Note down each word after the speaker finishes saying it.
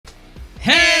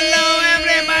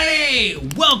Hey,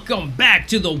 welcome back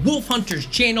to the Wolf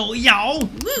HunterZ channel, y'all.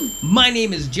 My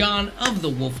name is Jon of the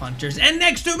Wolf HunterZ, and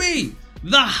next to me,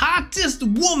 the hottest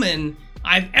woman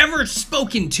I've ever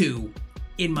spoken to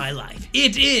in my life.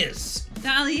 It is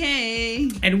Dolly,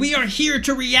 hey. And we are here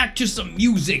to react to some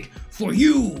music for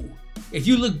you. If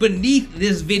you look beneath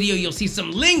this video, you'll see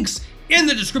some links in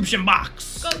the description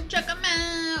box. Go check them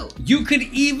out. You could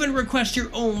even request your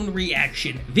own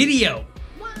reaction video.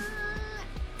 What?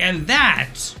 And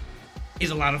that is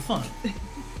a lot of fun.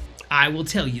 I will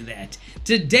tell you that.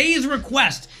 Today's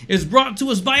request is brought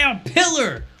to us by a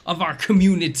pillar of our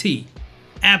community.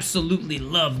 Absolutely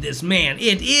love this man.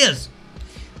 It is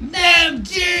Them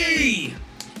G!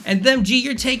 And Them G,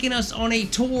 you're taking us on a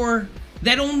tour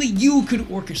that only you could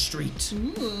orchestrate.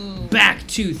 Ooh. Back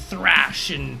to thrash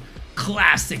and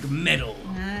classic metal.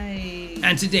 Nice.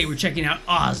 And today we're checking out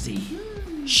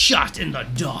OZZY, Shot in the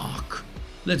Dark.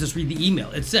 Let's just read the email.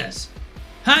 It says,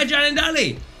 "Hi, Jon and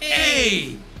Dolly.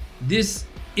 Hey! This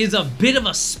is a bit of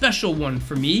a special one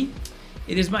for me.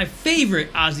 It is my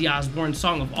favorite Ozzy Osbourne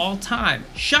song of all time,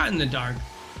 Shot in the Dark,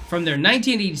 from their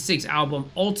 1986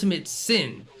 album Ultimate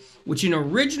Sin, which an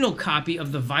original copy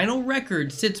of the vinyl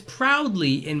record sits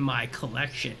proudly in my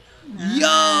collection." Nice.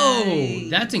 Yo!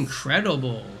 That's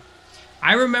incredible.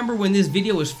 I remember when this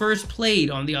video was first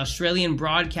played on the Australian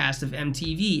broadcast of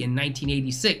MTV in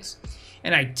 1986,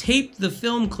 and I taped the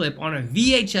film clip on a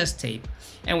VHS tape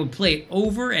and would play it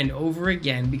over and over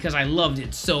again because I loved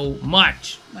it so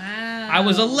much. Wow. I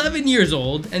was 11 years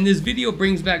old, and this video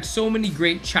brings back so many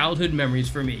great childhood memories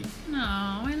for me. Oh,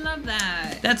 I love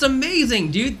that. That's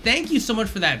amazing, dude. Thank you so much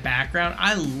for that background.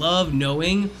 I love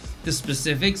knowing the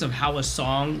specifics of how a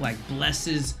song like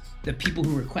blesses the people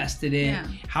who requested it,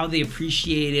 how they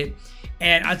appreciate it.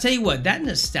 And I'll tell you what, that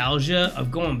nostalgia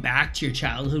of going back to your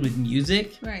childhood with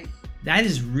music, Right. that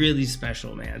is really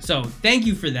special, man. So thank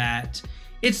you for that.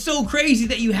 It's so crazy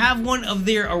that you have one of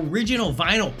their original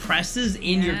vinyl presses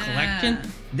in your collection.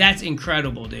 That's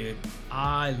incredible, dude.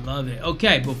 I love it.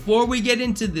 Okay, before we get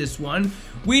into this one,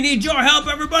 we need your help,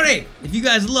 everybody. If you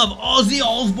guys love Ozzy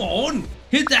Osbourne,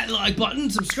 hit that like button,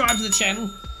 subscribe to the channel,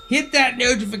 hit that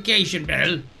notification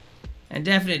bell, and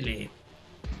definitely,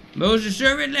 most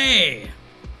assuredly,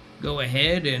 go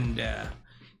ahead and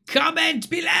comment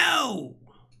below.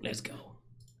 Let's go.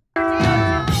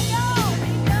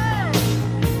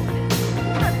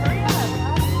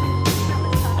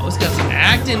 Oh, it's got some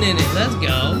acting in it. Let's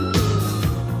go.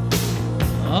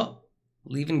 Oh,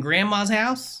 leaving Grandma's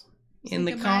house in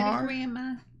the car.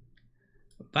 Grandma.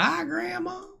 Bye,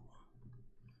 Grandma.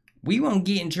 We won't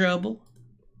get in trouble.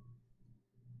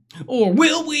 Or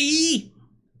will we?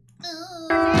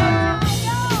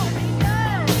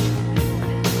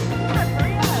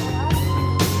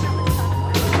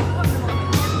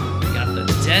 Got the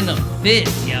denim fit,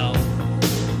 yo.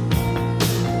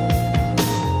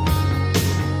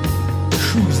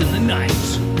 Cruising the night.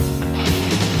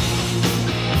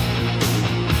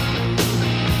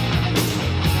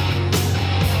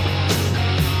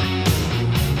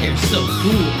 They're so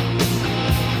cool.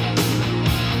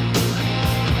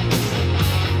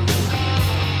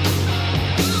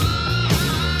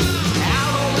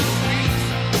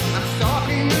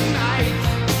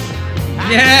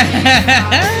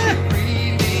 Yeah!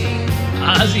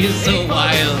 Ozzy is so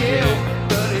wild, dude.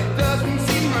 But it doesn't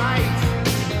seem right.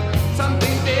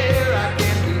 Something there I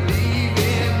can't believe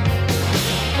in.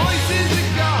 Voices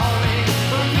are calling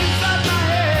from inside my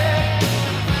head.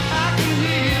 I can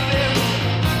hear them.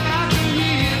 I can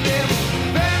hear them.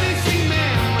 Vanishing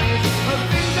memories of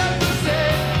things that were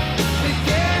said. They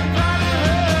can't try to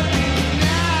hurt me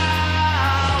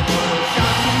now.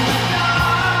 Shot in the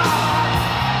dark.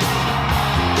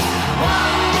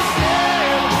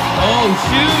 Oh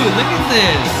shoot, look at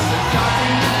this.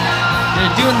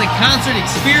 They're doing the concert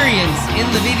experience in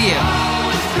the video.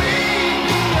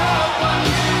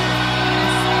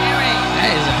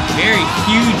 That is a very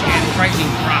huge and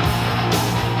frightening prop.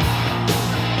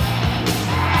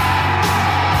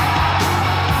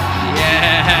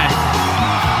 Yeah.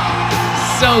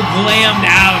 So glammed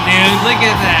out, dude. Look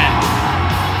at that.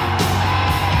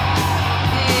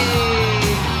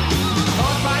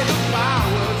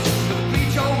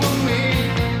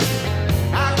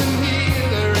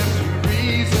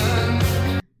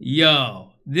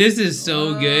 Yo, this is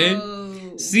so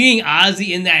good. Seeing Ozzy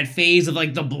in that phase of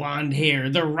like the blonde hair,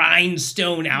 the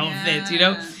rhinestone outfits, you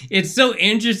know, it's so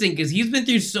interesting because he's been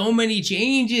through so many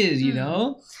changes, you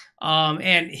know.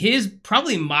 And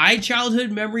probably my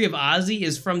childhood memory of Ozzy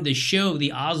is from the show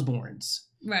The Osbournes.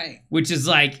 Right. Which is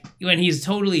like when he's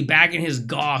totally back in his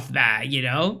goth bag, you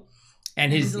know?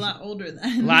 And He's a lot older a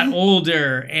then. lot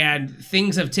older, and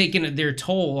things have taken their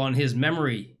toll on his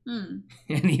memory. And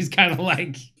he's kind of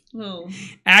like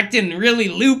acting really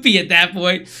loopy at that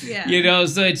point. Yeah. You know,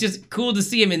 so it's just cool to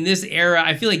see him in this era.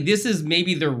 I feel like this is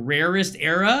maybe the rarest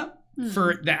era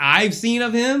that I've seen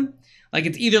of him. Like,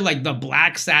 it's either like the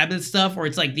Black Sabbath stuff or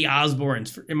it's like the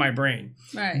Osbournes in my brain.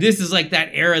 Right. This is like that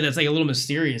era that's like a little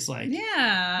mysterious, like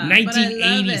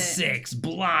 1986,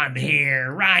 blonde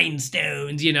hair,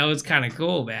 rhinestones, you know, it's kind of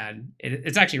cool, man.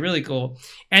 It's actually really cool.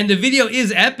 And the video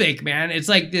is epic, man. It's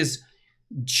like this,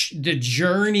 the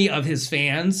journey of his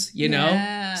fans, you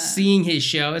know, seeing his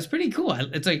show. It's pretty cool.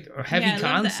 It's like a heavy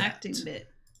concept. Love the acting bit.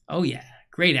 Oh, yeah.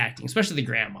 Great acting, especially the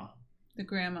grandma. The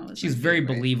grandma was She's very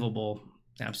believable.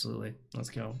 Absolutely. Let's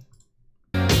go.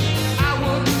 I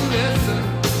wouldn't listen.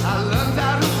 I learned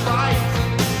how to fight.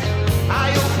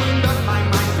 I opened up my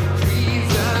mind to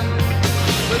treason.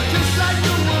 But just like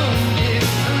the wounded,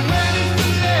 and when it's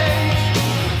too late,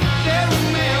 they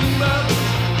remember,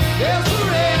 they'll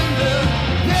surrender.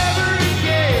 Never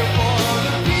again for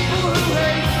the people who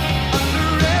hate.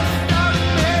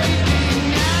 Underestimating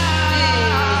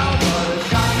now. But a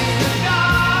shot in the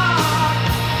dark.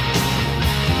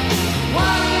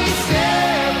 One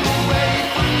step away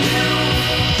from you.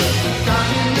 Just a shot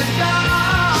in the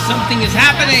dark. Something is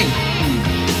happening.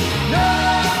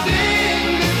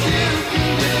 Nothing that you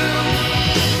can do.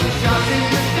 A shot in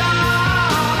the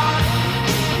dark.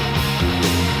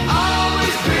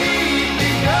 Always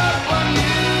creeping up on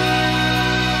you.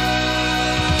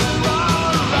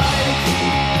 Alright.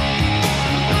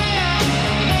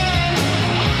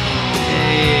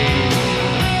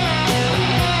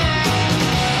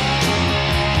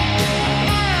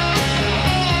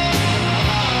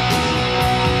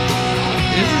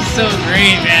 This is so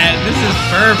great, man. This is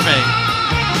perfect.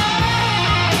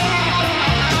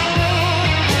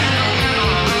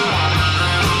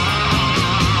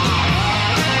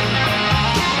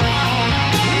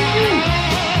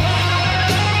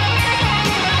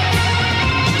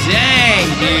 Dang,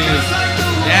 dude.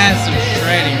 That's some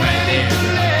shredding right there.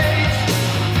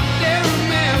 They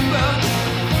remember,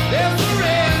 they'll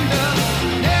surrender.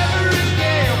 Never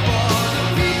again for the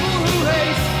people who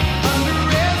hate.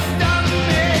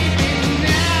 Underestimating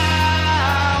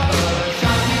now. A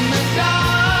shot in the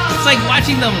dark. It's like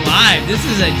watching them live. This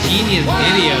is a genius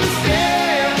video. One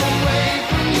step away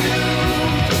from you.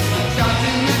 A shot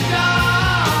in the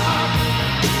dark.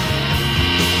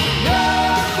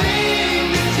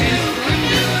 Nothing that you can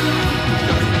do.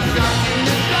 Just a shot in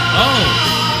the dark. Oh,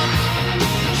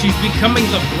 she's becoming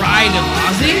the bride of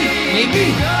Ozzy?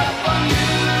 Maybe? Up on you.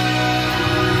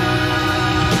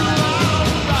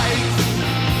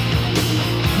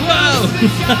 Whoa!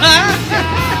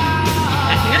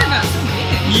 I forgot about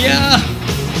something. Yeah!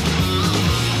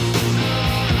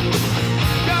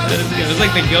 That's good. It's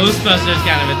like the Ghostbusters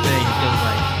kind of a thing, it feels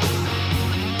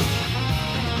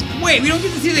like. Wait, we don't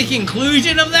get to see the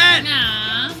conclusion of that?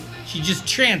 Nah. She just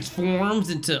transforms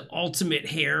into ultimate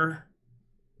hair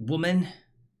woman.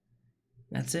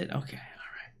 That's it? Okay,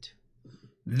 alright.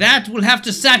 That will have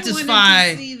to satisfy I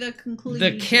wanted to see the conclusion.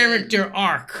 the character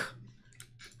arc.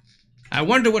 I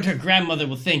wonder what her grandmother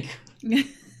will think when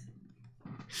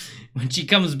she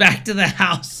comes back to the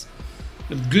house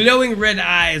with glowing red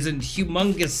eyes and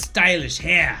humongous stylish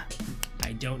hair.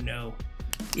 I don't know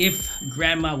if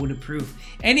grandma would approve.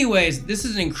 Anyways, this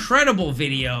is an incredible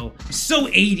video. So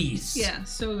 80s. Yeah,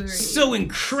 so very. So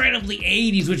incredibly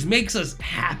 80s, which makes us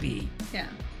happy. Yeah.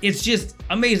 It's just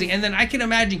amazing. And then I can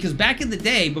imagine, because back in the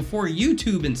day, before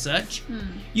YouTube and such,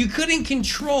 you couldn't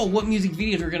control what music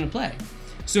videos were going to play.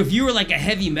 So if you were like a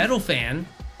heavy metal fan,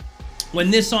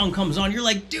 when this song comes on, you're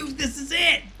like, dude, this is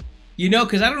it. You know,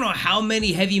 because I don't know how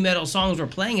many heavy metal songs were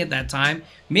playing at that time.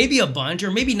 Maybe a bunch,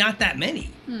 or maybe not that many,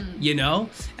 you know?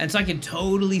 And so I can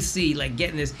totally see, like,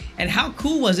 getting this. And how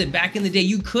cool was it back in the day?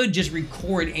 You could just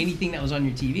record anything that was on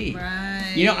your TV.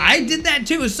 Right. You know, I did that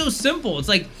too. It was so simple. It's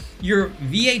like your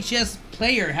VHS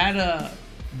player had a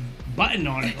button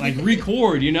on it, like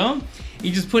record, you know?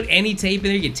 You just put any tape in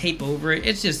there, you can tape over it.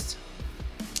 It's just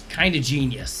kind of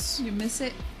genius. You miss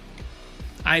it?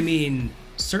 I mean,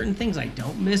 certain things I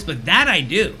don't miss, but that I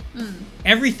do.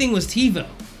 Everything was TiVo.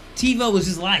 TiVo was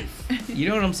his life. You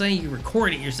know what I'm saying? You can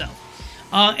record it yourself.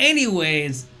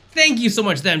 Anyways, thank you so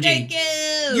much, MJ. Thank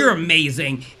you. You're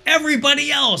amazing.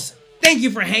 Everybody else, thank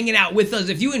you for hanging out with us.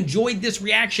 If you enjoyed this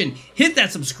reaction, hit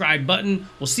that subscribe button.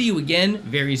 We'll see you again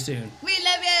very soon. We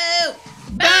love you.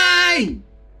 Bye.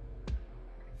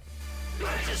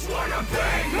 I just wanna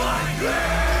bang my